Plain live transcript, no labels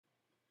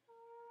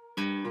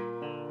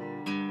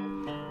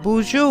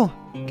Bonjour,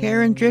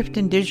 Karen Drift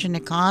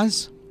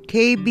Indigenous.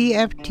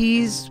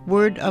 KBFT's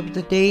word of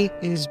the day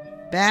is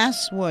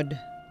Basswood.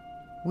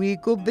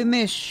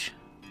 Wiigobimizh.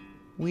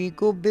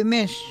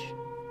 Wiigobimizh.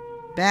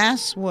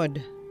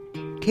 Basswood.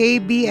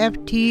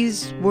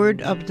 KBFT's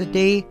word of the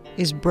day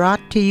is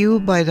brought to you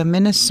by the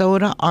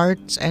Minnesota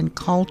Arts and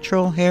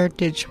Cultural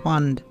Heritage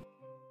Fund.